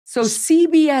So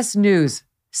CBS News,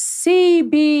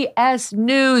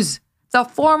 the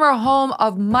former home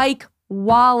of Mike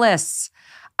Wallace.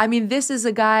 I mean, this is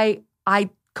a guy I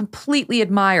completely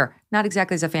admire, not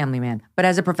exactly as a family man, but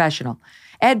as a professional.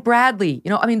 Ed Bradley,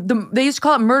 they used to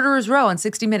call it Murderer's Row on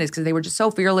 60 Minutes because they were just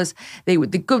so fearless. They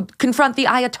would go confront the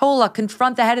Ayatollah,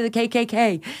 confront the head of the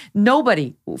KKK.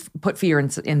 Nobody put fear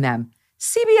in them.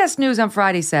 CBS News on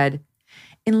Friday said,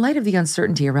 in light of the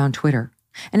uncertainty around Twitter,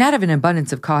 and out of an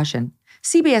abundance of caution,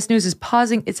 CBS News is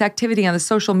pausing its activity on the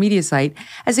social media site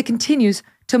as it continues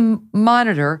to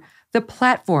monitor the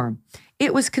platform.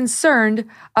 It was concerned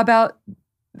about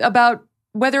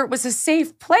whether it was a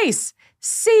safe place.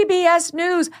 CBS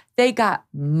News, they got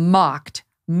mocked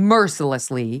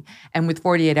mercilessly. And with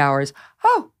 48 hours,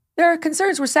 their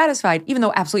concerns were satisfied, even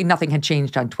though absolutely nothing had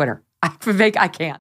changed on Twitter. I can't.